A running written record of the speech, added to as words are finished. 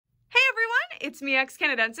it's me, X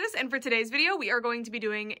Canadensis, and for today's video, we are going to be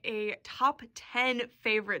doing a top 10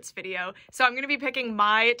 favorites video. So I'm going to be picking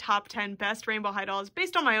my top 10 best Rainbow High dolls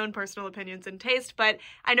based on my own personal opinions and taste, but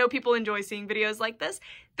I know people enjoy seeing videos like this.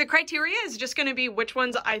 The criteria is just going to be which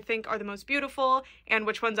ones I think are the most beautiful and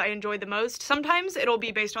which ones I enjoy the most. Sometimes it'll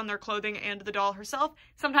be based on their clothing and the doll herself.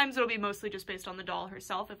 Sometimes it'll be mostly just based on the doll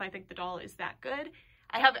herself if I think the doll is that good.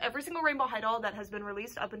 I have every single Rainbow High doll that has been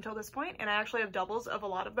released up until this point, and I actually have doubles of a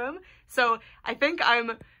lot of them. So I think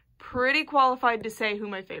I'm pretty qualified to say who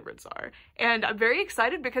my favorites are. And I'm very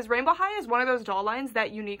excited because Rainbow High is one of those doll lines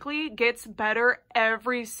that uniquely gets better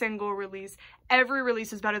every single release. Every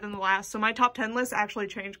release is better than the last, so my top 10 lists actually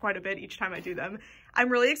change quite a bit each time I do them. I'm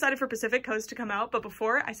really excited for Pacific Coast to come out, but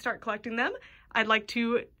before I start collecting them, I'd like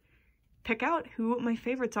to pick out who my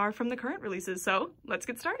favorites are from the current releases, so let's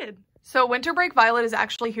get started. So Winter Break Violet is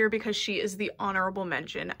actually here because she is the honorable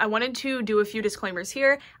mention. I wanted to do a few disclaimers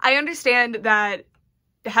here. I understand that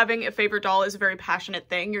having a favorite doll is a very passionate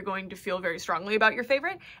thing. You're going to feel very strongly about your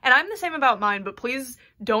favorite, and I'm the same about mine, but please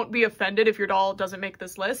don't be offended if your doll doesn't make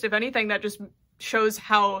this list. If anything, that just shows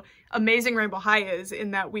how amazing Rainbow High is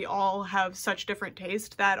in that we all have such different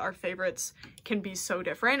taste that our favorites can be so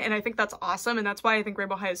different, and I think that's awesome, and that's why I think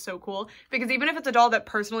Rainbow High is so cool, because even if it's a doll that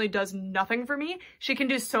personally does nothing for me, she can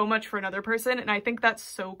do so much for another person, and I think that's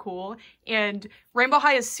so cool. And Rainbow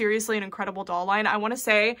High is seriously an incredible doll line. I want to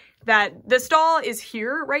say that this doll is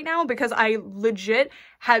here right now because I legit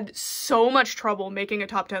had so much trouble making a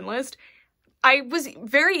top 10 list. I was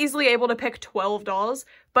very easily able to pick 12 dolls,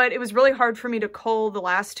 but it was really hard for me to cull the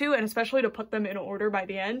last two, and especially to put them in order by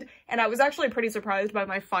the end. And I was actually pretty surprised by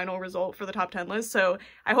my final result for the top 10 list, so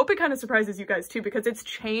I hope it kind of surprises you guys too, because it's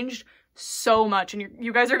changed so much, and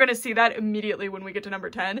you guys are going to see that immediately when we get to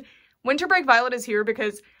number 10. Winter Break Violet is here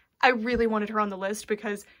because I really wanted her on the list,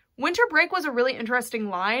 because Winter Break was a really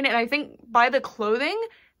interesting line, and I think by the clothing,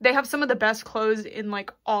 they have some of the best clothes in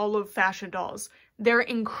like all of fashion dolls. They're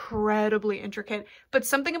incredibly intricate, but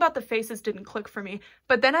something about the faces didn't click for me.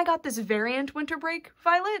 But then I got this variant Winter Break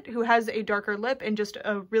Violet who has a darker lip and just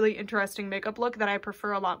a really interesting makeup look that I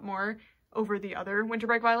prefer a lot more over the other Winter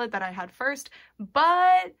Break Violet that I had first.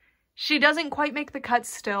 But she doesn't quite make the cut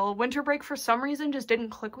still. Winter Break for some reason just didn't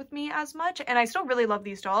click with me as much, and I still really love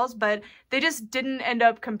these dolls, but they just didn't end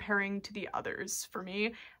up comparing to the others for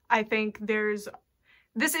me. I think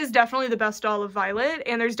this is definitely the best doll of Violet,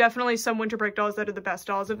 and there's definitely some Winter Break dolls that are the best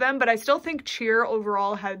dolls of them, but I still think Cheer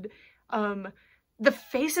overall had, the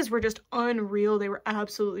faces were just unreal. They were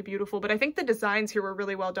absolutely beautiful, but I think the designs here were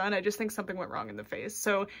really well done. I just think something went wrong in the face.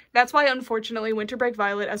 So that's why, unfortunately, Winter Break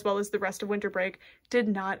Violet, as well as the rest of Winter Break, did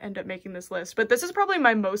not end up making this list. But this is probably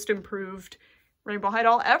my most improved Rainbow High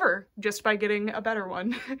doll ever, just by getting a better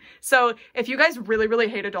one. So if you guys really, really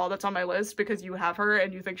hate a doll that's on my list because you have her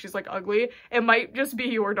and you think she's like ugly, it might just be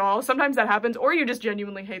your doll. Sometimes that happens, or you just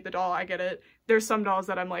genuinely hate the doll. I get it. There's some dolls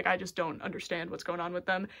that I'm like, I just don't understand what's going on with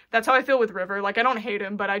them. That's how I feel with River. Like, I don't hate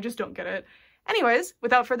him, but I just don't get it. Anyways,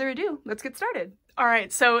 without further ado, let's get started. All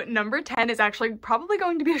right, so number 10 is actually probably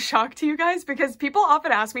going to be a shock to you guys because people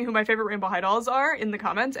often ask me who my favorite Rainbow High dolls are in the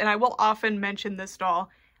comments, and I will often mention this doll.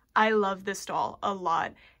 I love this doll a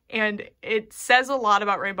lot, and it says a lot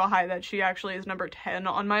about Rainbow High that she actually is number 10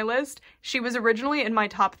 on my list. She was originally in my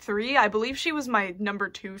top 3. I believe she was my number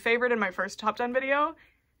 2 favorite in my first top 10 video.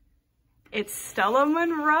 It's Stella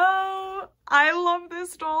Monroe. I love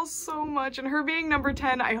this doll so much, and her being number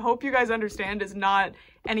 10, I hope you guys understand, is not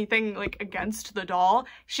anything like against the doll.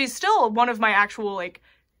 She's still one of my actual like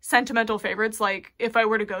sentimental favorites. Like, if I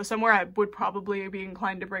were to go somewhere, I would probably be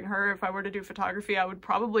inclined to bring her. If I were to do photography, I would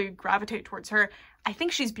probably gravitate towards her. I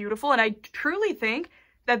think she's beautiful, and I truly think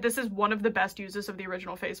that this is one of the best uses of the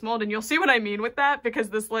original face mold, and you'll see what I mean with that because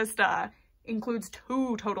this list includes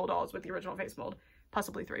 2 total dolls with the original face mold,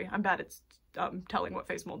 possibly 3. I'm bad at telling what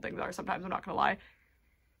face mold things are sometimes, I'm not gonna lie.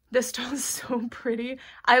 This doll is so pretty.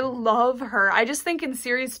 I love her. I just think in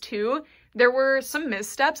Series 2, there were some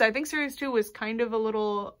missteps. I think Series 2 was kind of a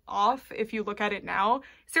little off if you look at it now.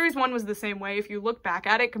 Series 1 was the same way. If you look back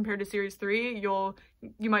at it compared to Series 3,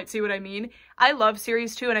 you might see what I mean. I love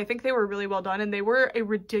Series 2, and I think they were really well done, and they were a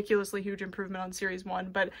ridiculously huge improvement on Series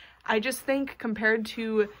 1, but I just think compared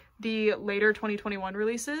to the later 2021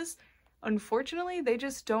 releases, unfortunately, they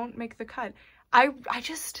just don't make the cut.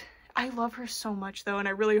 I love her so much though, and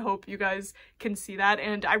I really hope you guys can see that.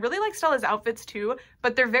 And I really like Stella's outfits too,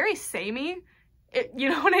 but they're very samey. You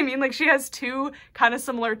know what I mean? Like, she has 2 kind of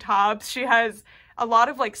similar tops. She has a lot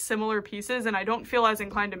of like similar pieces, and I don't feel as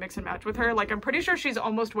inclined to mix and match with her. Like, I'm pretty sure she's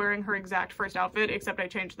almost wearing her exact first outfit, except I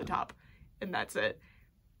changed the top, and that's it.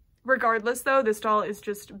 Regardless though, this doll is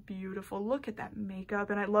just beautiful. Look at that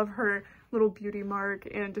makeup, and I love her little beauty mark,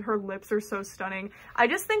 and her lips are so stunning. I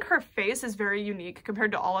just think her face is very unique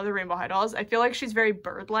compared to all other Rainbow High dolls. I feel like she's very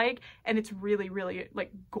bird-like, and it's really, really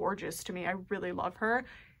like gorgeous to me. I really love her,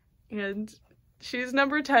 and she's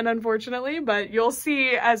number 10 unfortunately, but you'll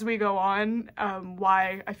see as we go on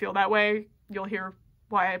why I feel that way. You'll hear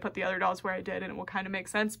why I put the other dolls where I did, and it will kind of make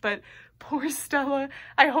sense. But poor Stella,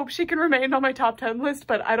 I hope she can remain on my top 10 list,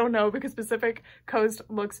 but I don't know because Pacific Coast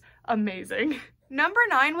looks amazing. Number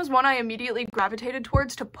 9 was one I immediately gravitated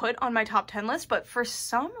towards to put on my top 10 list, but for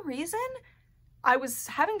some reason I was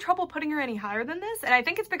having trouble putting her any higher than this, and I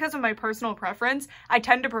think it's because of my personal preference. I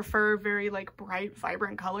tend to prefer very like bright,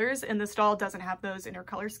 vibrant colors, and this doll doesn't have those in her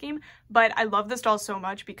color scheme, but I love this doll so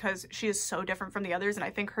much because she is so different from the others, and I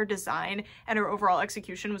think her design and her overall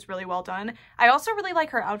execution was really well done. I also really like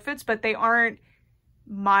her outfits, but they aren't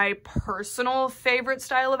my personal favorite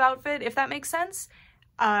style of outfit, if that makes sense.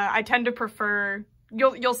 I tend to prefer,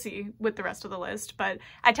 you'll see with the rest of the list, but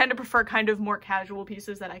I tend to prefer kind of more casual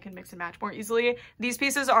pieces that I can mix and match more easily. These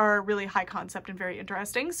pieces are really high concept and very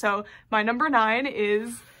interesting. So my number 9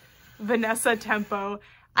 is Vanessa Tempo.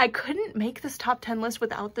 I couldn't make this top 10 list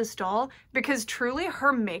without this doll because truly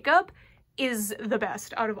her makeup is the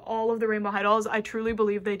best out of all of the Rainbow High dolls. I truly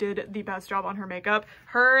believe they did the best job on her makeup.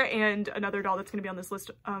 Her and another doll that's going to be on this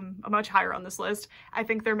list, much higher on this list, I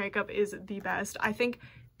think their makeup is the best. I think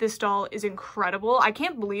this doll is incredible. I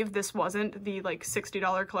can't believe this wasn't the like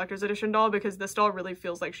 $60 collector's edition doll because this doll really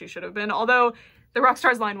feels like she should have been, although the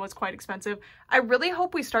Rockstars line was quite expensive. I really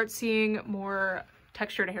hope we start seeing more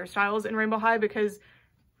textured hairstyles in Rainbow High because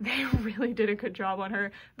they really did a good job on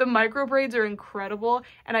her. The micro braids are incredible,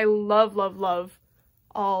 and I love, love, love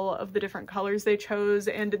all of the different colors they chose,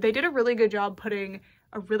 and they did a really good job putting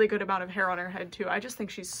a really good amount of hair on her head too. I just think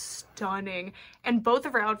she's stunning, and both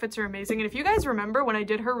of her outfits are amazing. And if you guys remember when I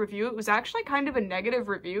did her review, it was actually kind of a negative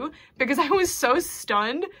review because I was so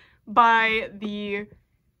stunned by the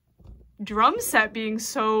drum set being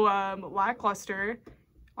so lackluster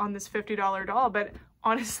on this $50 doll. But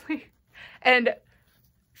honestly, and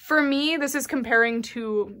for me, this is comparing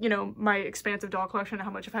to, you know, my expansive doll collection and how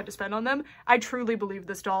much I've had to spend on them. I truly believe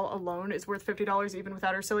this doll alone is worth $50 even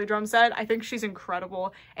without her silly drum set. I think she's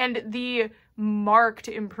incredible. And the marked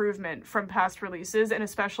improvement from past releases, and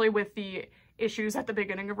especially with the issues at the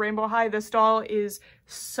beginning of Rainbow High, this doll is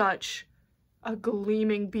such a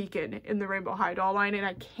gleaming beacon in the Rainbow High doll line, and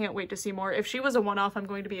I can't wait to see more. If she was a one-off, I'm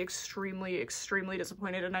going to be extremely, extremely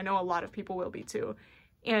disappointed, and I know a lot of people will be too.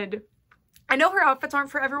 And I know her outfits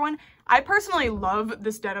aren't for everyone. I personally love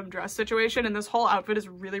this denim dress situation, and this whole outfit is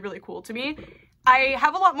really, really cool to me. I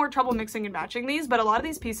have a lot more trouble mixing and matching these, but a lot of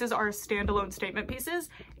these pieces are standalone statement pieces,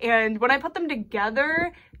 and when I put them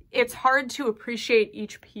together, it's hard to appreciate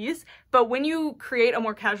each piece, but when you create a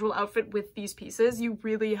more casual outfit with these pieces, you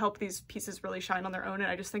really help these pieces really shine on their own,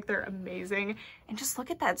 and I just think they're amazing. And just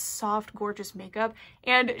look at that soft, gorgeous makeup.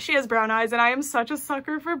 And she has brown eyes, and I am such a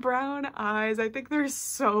sucker for brown eyes. I think they're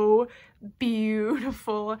so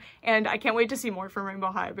beautiful, and I can't wait to see more from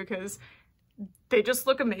Rainbow High because they just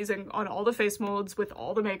look amazing on all the face molds, with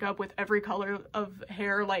all the makeup, with every color of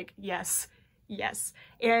hair. Like, yes. Yes,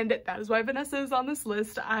 and that is why Vanessa is on this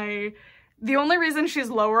list. The only reason she's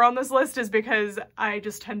lower on this list is because I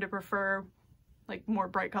just tend to prefer like more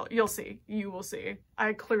bright color. You'll see, you will see.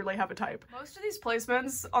 I clearly have a type. Most of these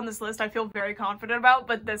placements on this list I feel very confident about,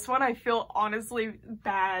 but this one I feel honestly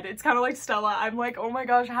bad. It's kind of like Stella. I'm like, oh my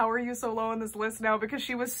gosh, how are you so low on this list now? Because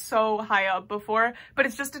she was so high up before, but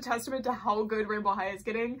it's just a testament to how good Rainbow High is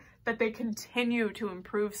getting that they continue to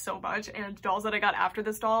improve so much, and dolls that I got after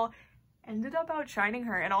this doll ended up outshining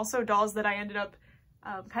her, and also dolls that I ended up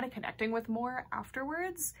kind of connecting with more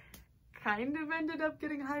afterwards kind of ended up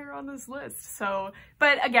getting higher on this list. So,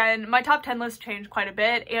 but again, my top 10 list changed quite a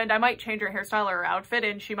bit, and I might change her hairstyle or her outfit,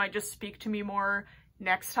 and she might just speak to me more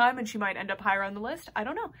next time, and she might end up higher on the list. I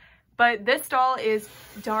don't know. But this doll is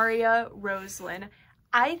Daria Roslin.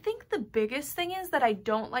 I think the biggest thing is that I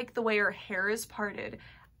don't like the way her hair is parted,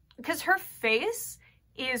 because her face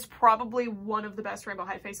is probably one of the best Rainbow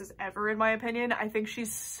High faces ever, in my opinion. I think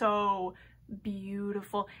she's so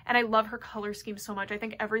beautiful, and I love her color scheme so much. I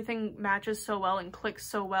think everything matches so well and clicks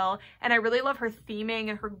so well, and I really love her theming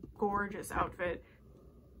and her gorgeous outfit.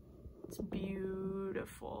 It's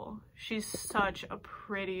beautiful. She's such a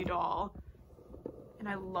pretty doll, and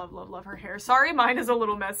I love, love, love her hair. Sorry, mine is a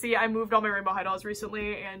little messy. I moved all my Rainbow High dolls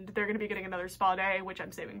recently, and they're going to be getting another spa day, which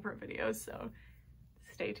I'm saving for a video, so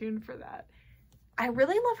stay tuned for that. I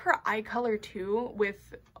really love her eye color too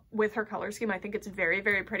with her color scheme. I think it's very,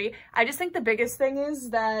 very pretty. I just think the biggest thing is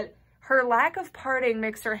that her lack of parting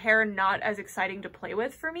makes her hair not as exciting to play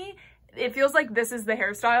with for me. It feels like this is the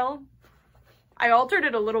hairstyle. I altered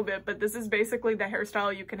it a little bit, but this is basically the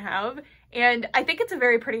hairstyle you can have. And I think it's a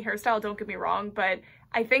very pretty hairstyle, don't get me wrong, but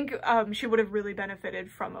I think she would have really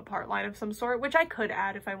benefited from a part line of some sort, which I could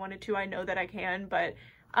add if I wanted to. I know that I can, but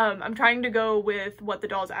I'm trying to go with what the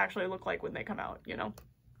dolls actually look like when they come out, you know?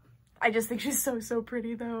 I just think she's so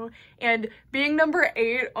pretty though. And being number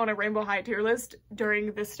 8 on a Rainbow High tier list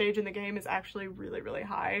during this stage in the game is actually really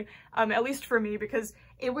high. At least for me, because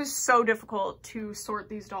it was so difficult to sort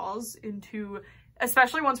these dolls into,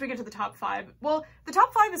 especially once we get to the top 5. Well, the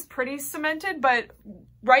top 5 is pretty cemented, but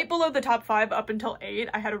right below the top 5 up until 8,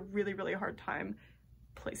 I had a really hard time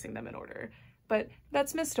placing them in order. But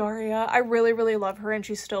that's Miss Daria. I really love her, and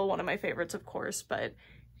she's still one of my favorites, of course, but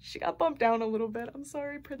she got bumped down a little bit. I'm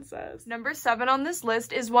sorry, princess. Number 7 on this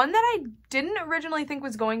list is one that I didn't originally think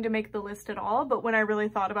was going to make the list at all, but when I really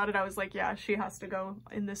thought about it, I was like, yeah, she has to go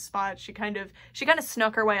in this spot. She kind of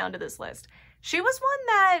snuck her way onto this list. She was one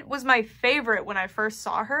that was my favorite when I first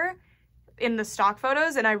saw her in the stock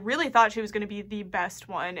photos, and I really thought she was going to be the best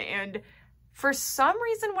one, and for some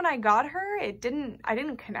reason when I got her, I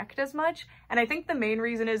didn't connect as much, and I think the main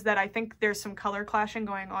reason is that I think there's some color clashing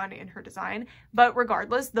going on in her design, but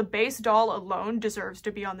regardless, the base doll alone deserves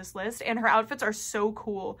to be on this list, and her outfits are so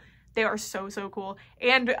cool. They are so cool.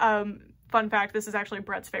 And fun fact, this is actually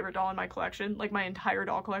Brett's favorite doll in my collection, like my entire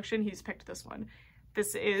doll collection. He's picked this one.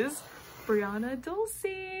 This is Brianna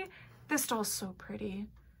Dulce. This doll's so pretty.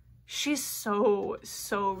 She's so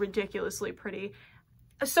ridiculously pretty.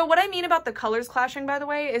 So what I mean about the colors clashing, by the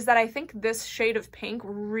way, is that I think this shade of pink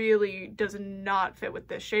really does not fit with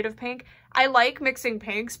this shade of pink. I like mixing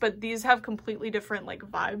pinks, but these have completely different like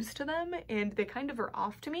vibes to them, and they kind of are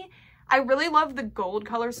off to me. I really love the gold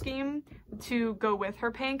color scheme to go with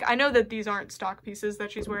her pink. I know that these aren't stock pieces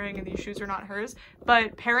that she's wearing and these shoes are not hers,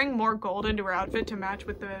 but pairing more gold into her outfit to match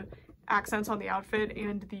with the accents on the outfit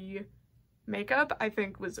and the makeup, I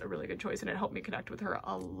think was a really good choice, and it helped me connect with her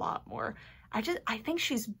a lot more. I think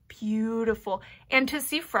she's beautiful, and to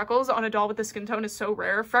see freckles on a doll with the skin tone is so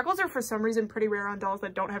rare. Freckles are for some reason pretty rare on dolls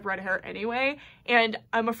that don't have red hair anyway, and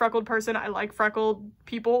I'm a freckled person. I like freckled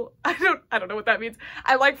people. I don't know what that means.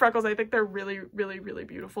 I like freckles. I think they're really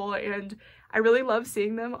beautiful, and I really love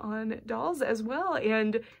seeing them on dolls as well,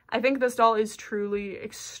 and I think this doll is truly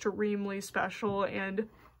extremely special, and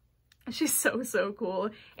she's so cool,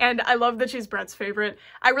 and I love that she's Brett's favorite.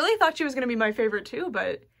 I really thought she was going to be my favorite too,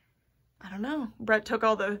 but I don't know. Brett took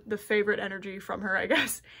all the favorite energy from her, I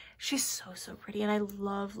guess. She's so pretty, and I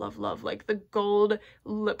love like the gold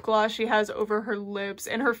lip gloss she has over her lips,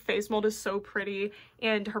 and her face mold is so pretty,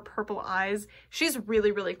 and her purple eyes. She's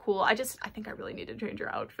really cool. I think I really need to change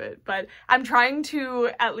her outfit, but I'm trying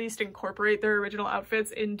to at least incorporate their original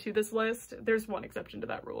outfits into this list. There's one exception to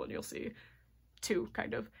that rule, and you'll see. 2,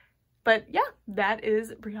 kind of. But yeah, that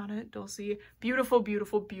is Brianna Dulce.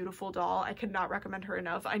 Beautiful doll. I could not recommend her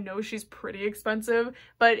enough. I know she's pretty expensive,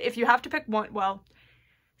 but if you have to pick one, well,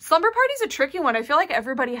 Slumber Party's a tricky one. I feel like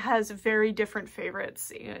everybody has very different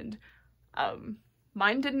favorites, and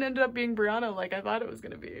mine didn't end up being Brianna like I thought it was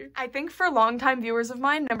gonna be. I think for longtime viewers of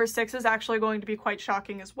mine, number 6 is actually going to be quite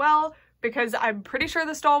shocking as well, because I'm pretty sure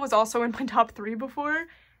this doll was also in my top 3 before,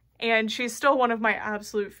 and she's still one of my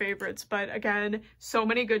absolute favorites. But again, so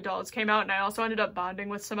many good dolls came out, and I also ended up bonding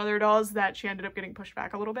with some other dolls that she ended up getting pushed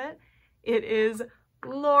back a little bit. It is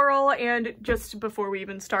Laurel, and just before we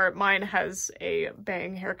even start, mine has a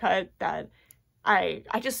bang haircut that I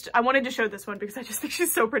wanted to show this one because I just think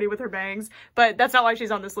she's so pretty with her bangs, but that's not why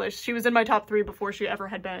she's on this list. She was in my top 3 before she ever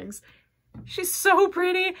had bangs. She's so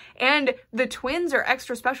pretty, and the twins are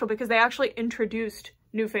extra special because they actually introduced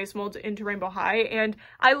new face molds into Rainbow High, and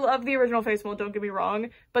I love the original face mold, don't get me wrong,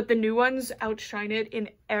 but the new ones outshine it in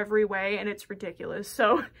every way, and it's ridiculous.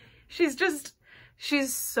 So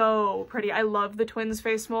she's so pretty. I love the twins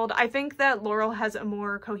face mold. I think that Laurel has a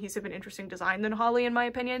more cohesive and interesting design than Holly, in my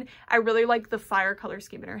opinion. I really like the fire color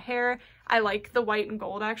scheme in her hair. I like the white and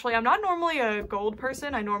gold, actually. I'm not normally a gold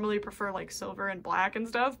person. I normally prefer like silver and black and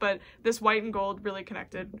stuff, but this white and gold really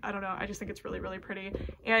connected. I don't know. I just think it's really pretty.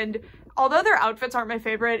 And although their outfits aren't my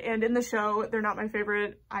favorite, and in the show they're not my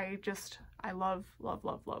favorite, I love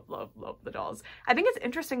the dolls. I think it's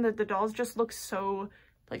interesting that the dolls just look so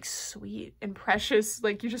like sweet and precious.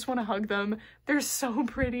 Like you just want to hug them. They're so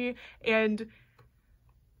pretty, and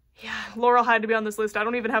yeah, Laurel had to be on this list. I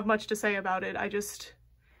don't even have much to say about it.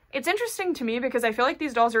 It's interesting to me because I feel like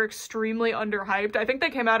these dolls are extremely underhyped. I think they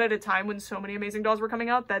came out at a time when so many amazing dolls were coming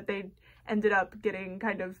out that they ended up getting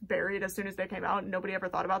kind of buried as soon as they came out and nobody ever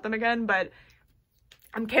thought about them again. But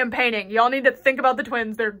I'm campaigning. Y'all need to think about the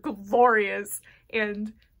twins. They're glorious.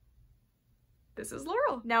 And this is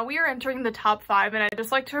Laurel. Now we are entering the top 5, and I'd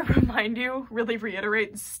just like to remind you, really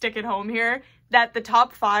reiterate, stick it home here, that the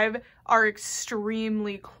top 5 are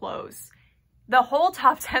extremely close. The whole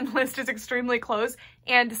top 10 list is extremely close,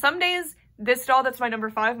 and some days this doll that's my number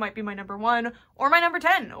 5 might be my number 1, or my number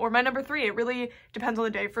 10, or my number 3. It really depends on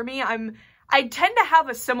the day for me. I tend to have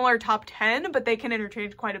a similar top 10, but they can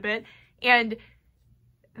interchange quite a bit, and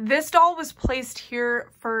this doll was placed here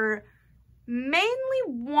for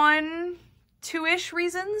mainly 2-ish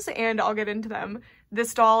reasons, and I'll get into them.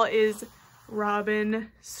 This doll is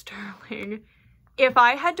Robin Sterling. If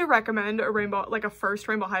I had to recommend a rainbow, like a first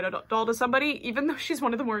Rainbow High doll to somebody, even though she's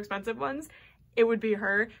one of the more expensive ones, it would be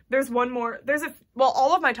her. There's one more, well,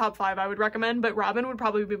 all of my top 5 I would recommend, but Robin would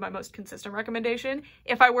probably be my most consistent recommendation.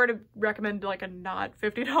 If I were to recommend like a not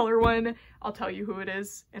 $50 one, I'll tell you who it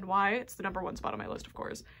is and why. It's the number 1 spot on my list, of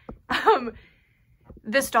course.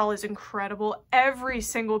 This doll is incredible. Every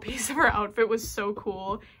single piece of her outfit was so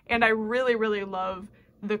cool, and I really, really love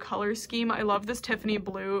the color scheme. I love this Tiffany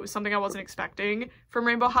blue. It was something I wasn't expecting from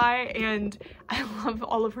Rainbow High, and I love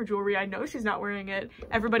all of her jewelry. I know she's not wearing it.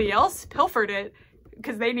 Everybody else pilfered it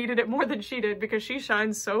because they needed it more than she did, because she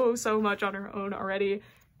shines so much on her own already.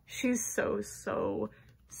 She's so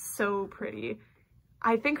pretty.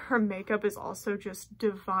 I think her makeup is also just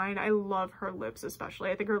divine. I love her lips especially.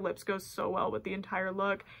 I think her lips go so well with the entire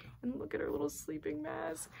look. And look at her little sleeping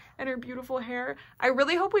mask and her beautiful hair. I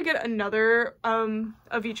really hope we get another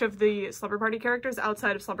of each of the Slumber Party characters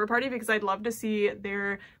outside of Slumber Party, because I'd love to see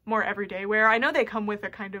their more everyday wear. I know they come with a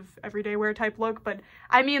kind of everyday wear type look, but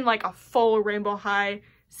I mean like a full Rainbow High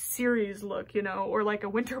series look, you know, or like a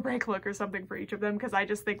winter break look or something for each of them, because I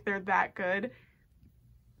just think they're that good.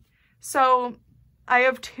 So I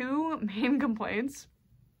have 2 main complaints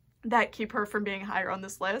that keep her from being higher on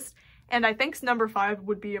this list, and I think number 5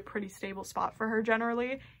 would be a pretty stable spot for her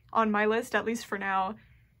generally on my list, at least for now.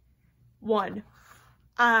 1,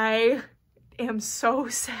 I am so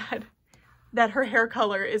sad that her hair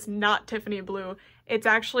color is not Tiffany blue. It's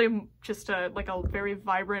actually just like a very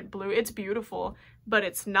vibrant blue. It's beautiful, but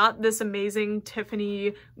it's not this amazing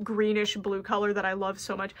Tiffany greenish blue color that I love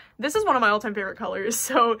so much. This is one of my all-time favorite colors,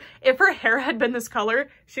 so if her hair had been this color,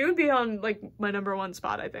 she would be on like my number 1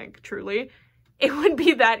 spot, I think, truly. It would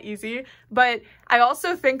be that easy, but I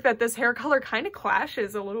also think that this hair color kind of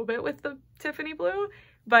clashes a little bit with the Tiffany blue,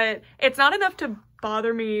 but it's not enough to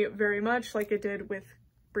bother me very much like it did with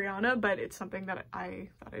Brianna, but it's something that I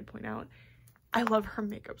thought I'd point out. I love her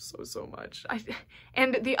makeup so much.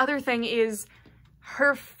 And the other thing is,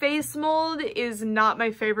 her face mold is not my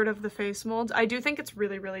favorite of the face molds. I do think it's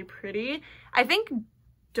really pretty. I think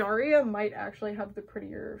Daria might actually have the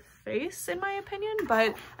prettier face in my opinion,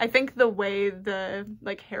 but I think the way the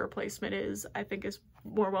like hair placement is, I think is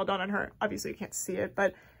more well done on her. Obviously you can't see it,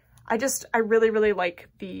 but I really like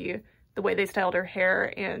the way they styled her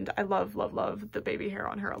hair, and I love the baby hair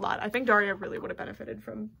on her a lot. I think Daria really would have benefited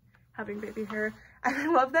from having baby hair. I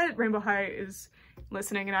love that Rainbow High is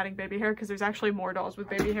listening and adding baby hair, because there's actually more dolls with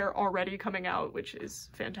baby hair already coming out, which is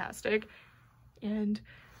fantastic. And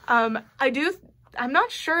I'm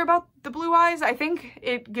not sure about the blue eyes. I think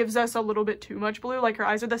it gives us a little bit too much blue. Like, her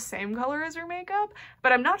eyes are the same color as her makeup,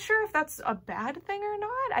 but I'm not sure if that's a bad thing or not.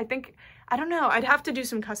 I don't know. I'd have to do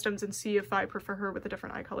some customs and see if I prefer her with a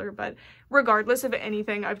different eye color, but regardless of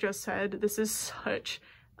anything I've just said, this is such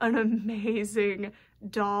an amazing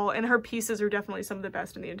doll, and her pieces are definitely some of the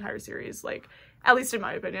best in the entire series, like, at least in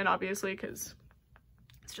my opinion, obviously, because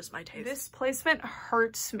it's just my taste. This placement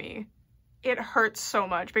hurts me. It hurts so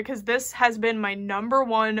much, because this has been my number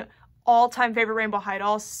 1 all-time favorite Rainbow High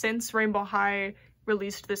doll since Rainbow High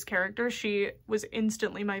released this character. She was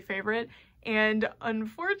instantly my favorite, and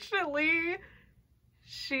unfortunately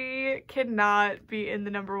she cannot be in the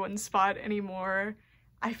number 1 spot anymore.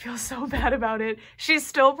 I feel so bad about it. She's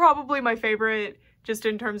still probably my favorite, just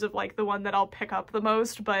in terms of like the one that I'll pick up the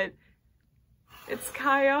most, but it's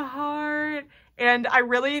Kaya Hart. And I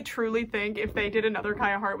really truly think if they did another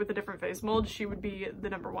Kaya Hart with a different face mold, she would be the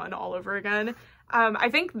number 1 all over again. I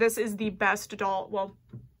think this is the best doll. Well,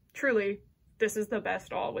 truly, this is the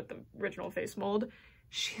best doll with the original face mold.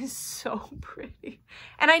 She's so pretty.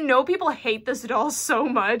 And I know people hate this doll so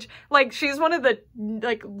much. Like, she's one of the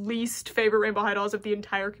like least favorite Rainbow High dolls of the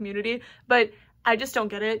entire community, but I just don't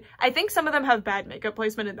get it. I think some of them have bad makeup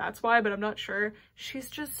placement and that's why, but I'm not sure. She's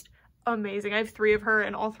just amazing. I have 3 of her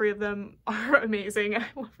and all 3 of them are amazing. I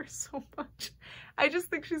love her so much. I just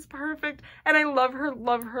think she's perfect, and I love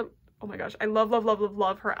her oh my gosh, I love, love, love, love,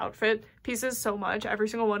 love her outfit pieces so much. Every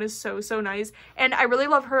single one is so, so nice. And I really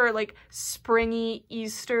love her like springy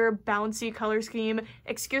Easter bouncy color scheme.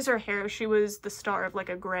 Excuse her hair. She was the star of like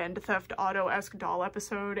a Grand Theft Auto-esque doll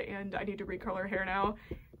episode, and I need to recurl her hair now.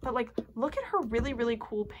 But like, look at her really, really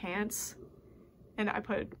cool pants. And I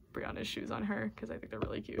put Brianna's shoes on her because I think they're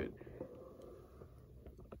really cute.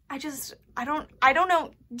 I don't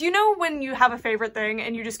know. Do you know when you have a favorite thing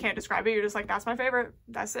and you just can't describe it? You're just like, that's my favorite.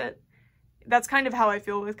 That's it. That's kind of how I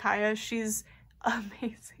feel with Kaya. She's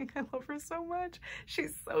amazing. I love her so much.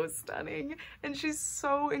 She's so stunning and she's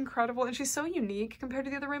so incredible and she's so unique compared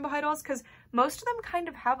to the other Rainbow High dolls because most of them kind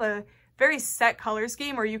of have a very set color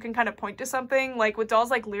scheme or you can kind of point to something. Like with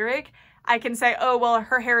dolls like Lyric, I can say, oh, well,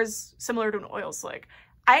 her hair is similar to an oil slick.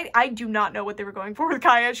 I do not know what they were going for with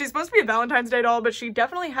Kaya. She's supposed to be a Valentine's Day doll, but she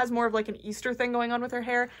definitely has more of like an Easter thing going on with her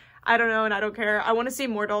hair. I don't know, and I don't care. I want to see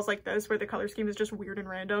more dolls like this where the color scheme is just weird and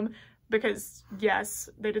random because, yes,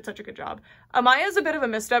 they did such a good job. Amaya's a bit of a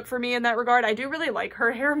misstep for me in that regard. I do really like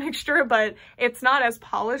her hair mixture, but it's not as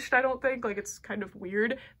polished, I don't think. Like, it's kind of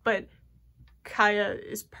weird, but Kaya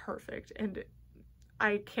is perfect, and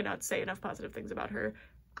I cannot say enough positive things about her.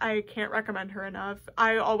 I can't recommend her enough.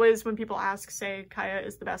 I always, when people ask, say Kaya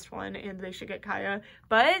is the best one and they should get Kaya,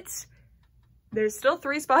 but there's still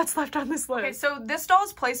 3 spots left on this list. Okay, so this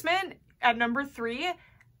doll's placement at number 3,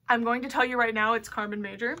 I'm going to tell you right now, it's Carmen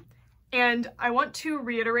Major. And I want to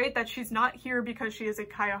reiterate that she's not here because she is a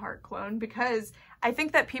Kaya Hart clone, because I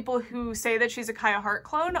think that people who say that she's a Kaya Hart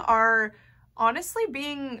clone are honestly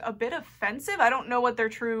being a bit offensive. I don't know what their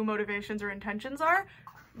true motivations or intentions are,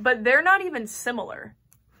 but they're not even similar.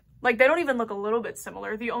 Like, they don't even look a little bit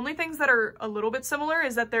similar. The only things that are a little bit similar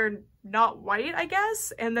is that they're not white, I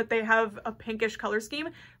guess, and that they have a pinkish color scheme,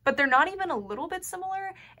 but they're not even a little bit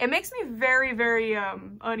similar. It makes me very, very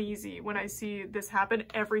uneasy when I see this happen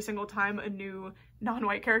every single time a new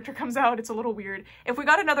non-white character comes out. It's a little weird. If we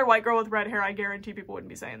got another white girl with red hair, I guarantee people wouldn't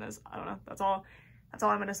be saying this. I don't know. That's all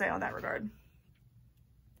I'm gonna say on that regard.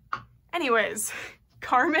 Anyways,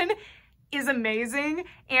 Carmen is amazing,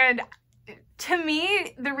 and to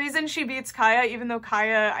me, the reason she beats Kaya, even though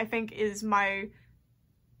Kaya, I think, is my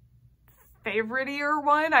favorite-ier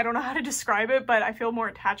one, I don't know how to describe it, but I feel more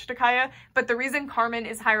attached to Kaya, but the reason Carmen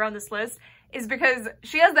is higher on this list is because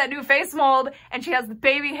she has that new face mold, and she has the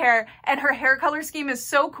baby hair, and her hair color scheme is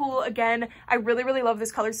so cool. Again, I really, really love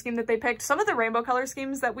this color scheme that they picked. Some of the rainbow color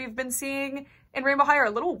schemes that we've been seeing in Rainbow High are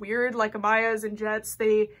a little weird, like Amaya's and Jet's.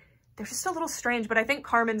 They're just a little strange, but I think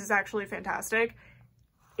Carmen's is actually fantastic.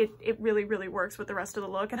 It really, really works with the rest of the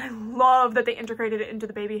look, and I love that they integrated it into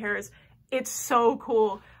the baby hairs. It's so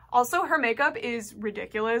cool. Also, her makeup is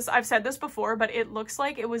ridiculous. I've said this before, but it looks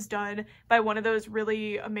like it was done by one of those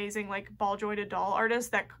really amazing, like, ball-jointed doll artists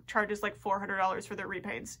that charges like $400 for their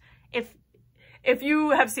repaints. If you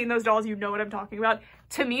have seen those dolls, you know what I'm talking about.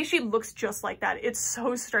 To me, she looks just like that. It's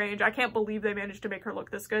so strange. I can't believe they managed to make her look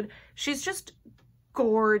this good. She's just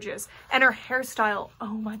gorgeous, and her hairstyle,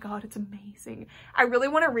 oh my god, it's amazing. I really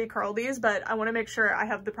want to recurl these, but I want to make sure I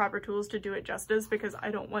have the proper tools to do it justice, because I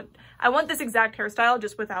want this exact hairstyle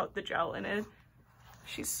just without the gel in it.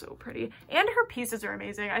 She's so pretty, and her pieces are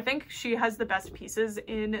amazing. I think she has the best pieces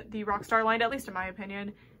in the Rockstar line, at least in my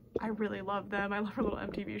opinion. I really love them. I love her little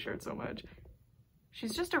MTV shirt so much.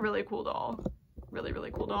 She's just a really cool doll. Really,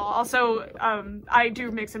 really cool doll. Also, I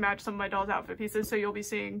do mix and match some of my doll's outfit pieces, so you'll be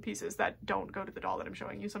seeing pieces that don't go to the doll that I'm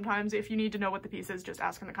showing you sometimes. If you need to know what the piece is, just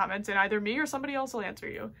ask in the comments, and either me or somebody else will answer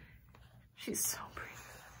you. She's so pretty.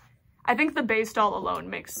 I think the base doll alone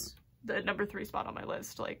makes the number 3 spot on my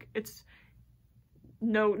list. Like, it's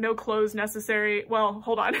no clothes necessary. Well,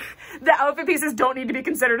 hold on. The outfit pieces don't need to be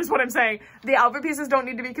considered is what I'm saying. The outfit pieces don't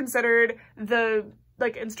need to be considered. The,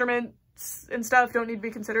 like, instruments and stuff don't need to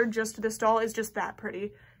be considered. Just this doll is just that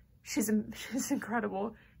pretty. She's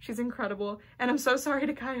incredible. She's incredible. And I'm so sorry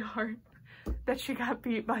to Kaya Hart that she got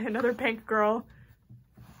beat by another pink girl.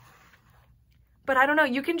 But I don't know,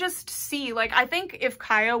 you can just see, like, I think if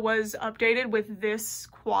Kaya was updated with this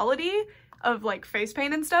quality of like face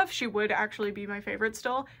paint and stuff, she would actually be my favorite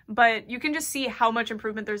still. But you can just see how much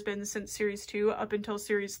improvement there's been since series 2 up until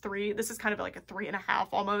series 3. This is kind of like a 3.5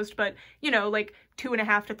 almost, but you know, like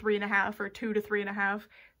 2.5 to 3.5 or 2 to 3.5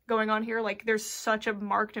 going on here. Like, there's such a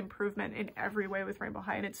marked improvement in every way with Rainbow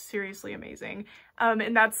High, and it's seriously amazing.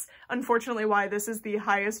 And that's unfortunately why this is the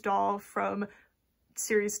highest doll from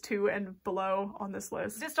series 2 and below on this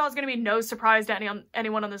list. This doll is going to be no surprise to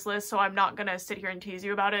anyone on this list, so I'm not going to sit here and tease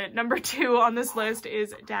you about it. Number 2 on this list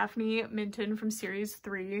is Daphne Minton from series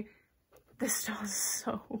 3. This doll is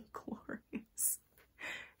so glorious.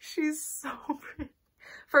 She's so pretty.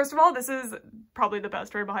 First of all, this is probably the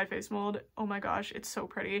best Rainbow High face mold. Oh my gosh, it's so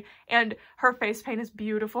pretty. And her face paint is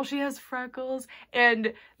beautiful. She has freckles.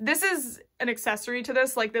 And this is an accessory to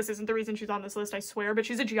this. Like, this isn't the reason she's on this list, I swear, but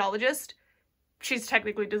she's a geologist. She's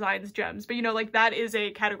technically designs gems, but you know, like, that is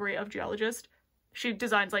a category of geologist. She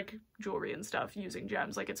designs like jewelry and stuff using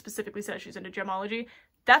gems. Like, it specifically says she's into gemology.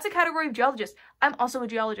 That's a category of geologist. I'm also a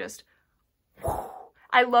geologist.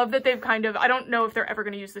 I love that they've kind of, I don't know if they're ever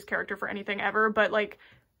going to use this character for anything ever, but like,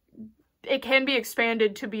 it can be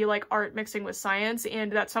expanded to be like art mixing with science,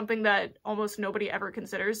 and that's something that almost nobody ever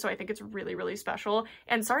considers, so I think it's really, really special.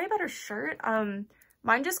 And sorry about her shirt.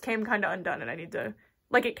 Mine just came kind of undone, and I need to,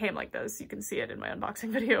 like, it came like this. You can see it in my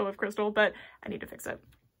unboxing video of Crystal, but I need to fix it.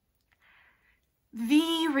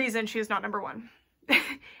 The reason she is not number one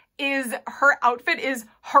is her outfit is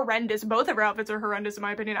horrendous. Both of her outfits are horrendous in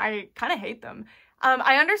my opinion. I kind of hate them.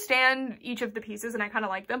 I understand each of the pieces and I kind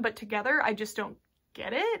of like them, but together I just don't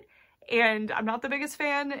get it. And I'm not the biggest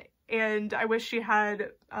fan, and I wish she had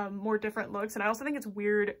more different looks. And I also think it's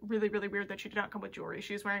weird, really, really weird that she did not come with jewelry.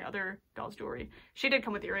 She was wearing other dolls' jewelry. She did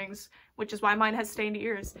come with earrings, which is why mine has stained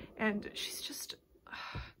ears. And she's just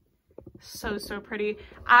so, so pretty.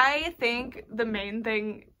 I think the main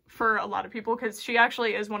thing for a lot of people, because she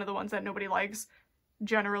actually is one of the ones that nobody likes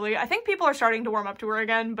generally. I think people are starting to warm up to her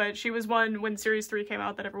again, but she was one when Series 3 came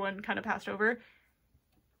out that everyone kind of passed over.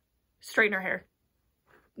 Straighten her hair.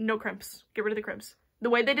 No crimps. Get rid of the crimps. The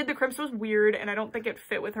way they did the crimps was weird, and I don't think it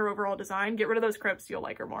fit with her overall design. Get rid of those crimps. You'll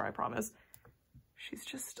like her more, I promise. She's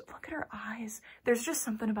just, look at her eyes. There's just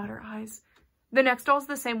something about her eyes. The next doll's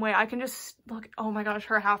the same way. I can just look, oh my gosh,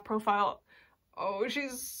 her half profile. Oh,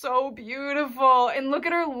 she's so beautiful. And look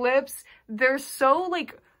at her lips. They're so,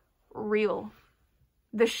 like, real.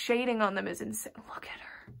 The shading on them is insane. Look at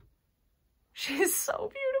her. She's so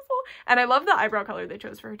beautiful. And I love the eyebrow color they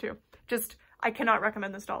chose for her, too. Just, I cannot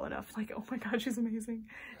recommend this doll enough. Like, oh my god, she's amazing.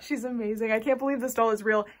 She's amazing. I can't believe this doll is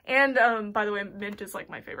real. And, by the way, mint is, like,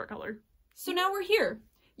 my favorite color. So now we're here.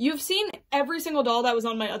 You've seen every single doll that was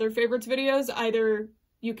on my other favorites videos. Either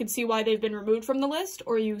you could see why they've been removed from the list,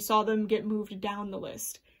 or you saw them get moved down the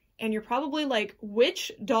list. And you're probably like,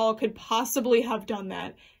 which doll could possibly have done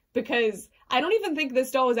that? Because I don't even think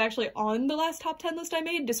this doll was actually on the last top 10 list I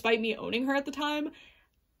made, despite me owning her at the time.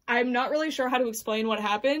 I'm not really sure how to explain what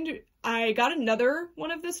happened. I got another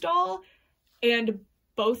one of this doll, and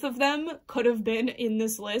both of them could have been in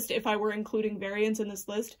this list if I were including variants in this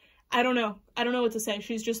list. I don't know. I don't know what to say.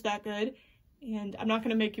 She's just that good. And I'm not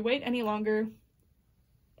going to make you wait any longer.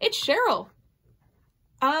 It's Cheryl.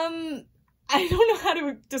 I don't know how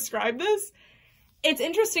to describe this. It's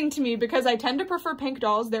interesting to me because I tend to prefer pink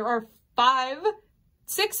dolls. There are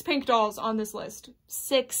 6 pink dolls on this list.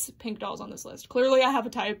 6 pink dolls on this list. Clearly I have a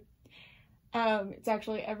type. It's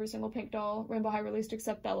actually every single pink doll Rainbow High released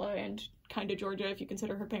except Bella and kinda Georgia if you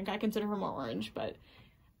consider her pink. I consider her more orange, but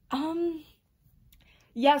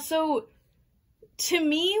yeah, so to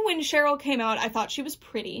me, when Cheryl came out, I thought she was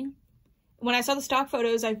pretty. When I saw the stock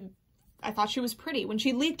photos, I thought she was pretty. When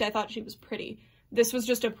she leaked, I thought she was pretty. This was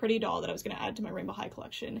just a pretty doll that I was going to add to my Rainbow High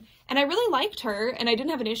collection. And I really liked her, and I didn't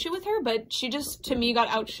have an issue with her, but she just, to me, got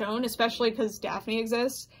outshone, especially because Daphne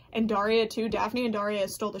exists, and Daria too. Daphne and Daria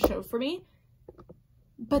stole the show for me.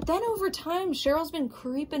 But then over time, Cheryl's been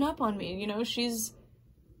creeping up on me, you know? She's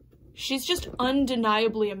just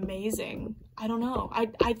undeniably amazing. I don't know.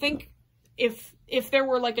 I think if there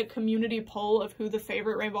were like a community poll of who the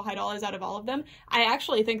favorite Rainbow High doll is out of all of them, I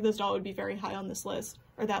actually think this doll would be very high on this list,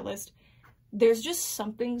 or that list. There's just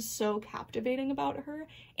something so captivating about her.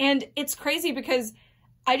 And it's crazy because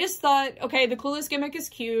I just thought, okay, the Clueless gimmick is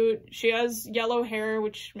cute. She has yellow hair,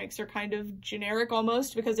 which makes her kind of generic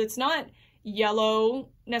almost, because it's not yellow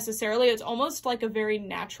necessarily. It's almost like a very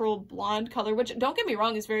natural blonde color, which, don't get me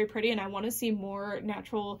wrong, is very pretty, and I want to see more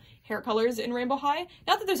natural hair colors in Rainbow High.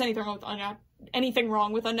 Not that there's anything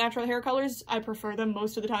wrong with unnatural hair colors. I prefer them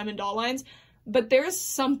most of the time in doll lines, but there's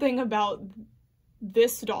something about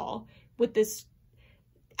this doll with this,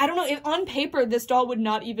 I don't know, if on paper this doll would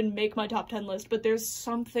not even make my top 10 list, but there's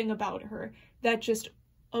something about her that just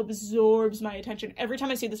absorbs my attention. Every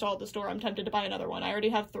time I see this doll at the store, I'm tempted to buy another one. I already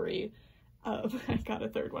have 3. I got a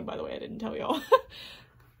 3rd one, by the way, I didn't tell y'all.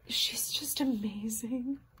 She's just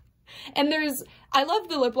amazing. And I love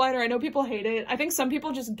the lip liner. I know people hate it. I think some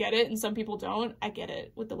people just get it and some people don't. I get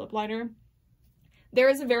it with the lip liner. There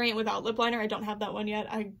is a variant without lip liner. I don't have that one yet.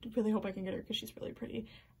 I really hope I can get her because she's really pretty.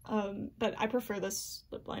 But I prefer this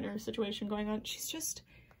lip liner situation going on.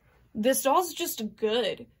 This doll's just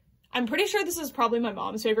good. I'm pretty sure this is probably my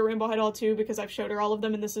mom's favorite rainbow high doll too, because I've showed her all of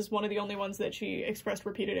them and this is one of the only ones that she expressed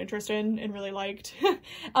repeated interest in and really liked.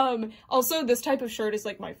 Also, this type of shirt is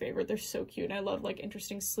like my favorite. They're so cute and I love like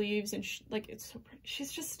interesting sleeves and like it's so pretty.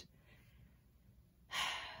 She's just...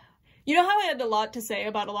 You know how I had a lot to say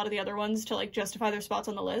about a lot of the other ones to like justify their spots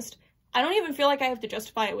on the list? I don't even feel like I have to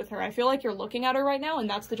justify it with her. I feel like you're looking at her right now and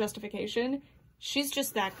that's the justification. She's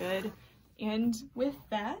just that good. And with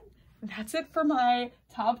that, that's it for my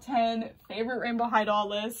top 10 favorite rainbow high doll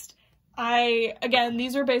list. Again,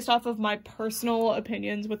 these are based off of my personal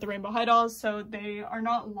opinions with the rainbow high dolls, so they are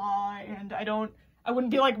not law, and I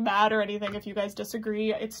wouldn't be like mad or anything if you guys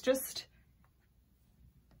disagree. It's just,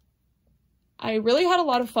 I really had a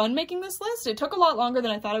lot of fun making this list. It took a lot longer than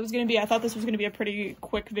I thought it was going to be. I thought this was going to be a pretty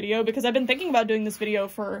quick video because I've been thinking about doing this video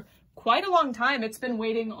for quite a long time. It's been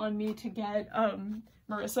waiting on me to get,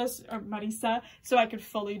 Marisa, so I could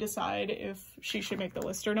fully decide if she should make the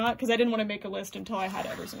list or not, because I didn't want to make a list until I had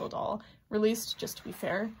every single doll released, just to be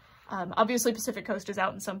fair. Obviously Pacific Coast is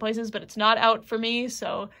out in some places, but it's not out for me,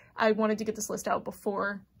 so I wanted to get this list out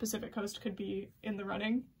before Pacific Coast could be in the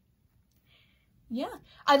running. Yeah,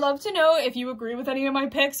 I'd love to know if you agree with any of my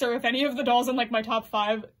picks or if any of the dolls in like my top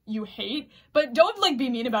 5 you hate, but don't like be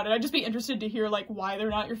mean about it. I'd just be interested to hear like why they're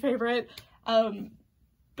not your favorite.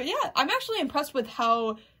 But yeah, I'm actually impressed with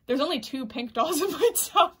how there's only 2 pink dolls in my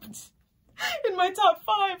top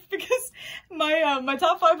 5, because my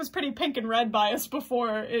top 5 was pretty pink and red biased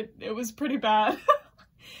before. It was pretty bad.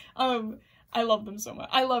 I love them so much.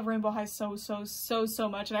 I love Rainbow High so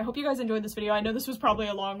much, and I hope you guys enjoyed this video. I know this was probably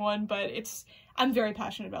a long one, but I'm very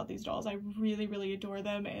passionate about these dolls. I really adore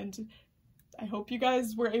them, and I hope you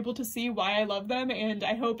guys were able to see why I love them, and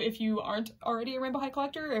I hope if you aren't already a Rainbow High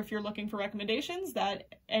collector, or if you're looking for recommendations,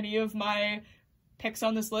 that any of my picks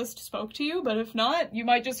on this list spoke to you, but if not, you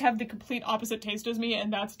might just have the complete opposite taste as me,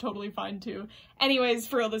 and that's totally fine too. Anyways,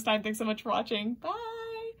 for real this time, thanks so much for watching.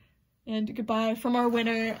 Bye! And goodbye from our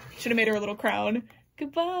winner. Should have made her a little crown.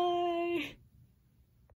 Goodbye!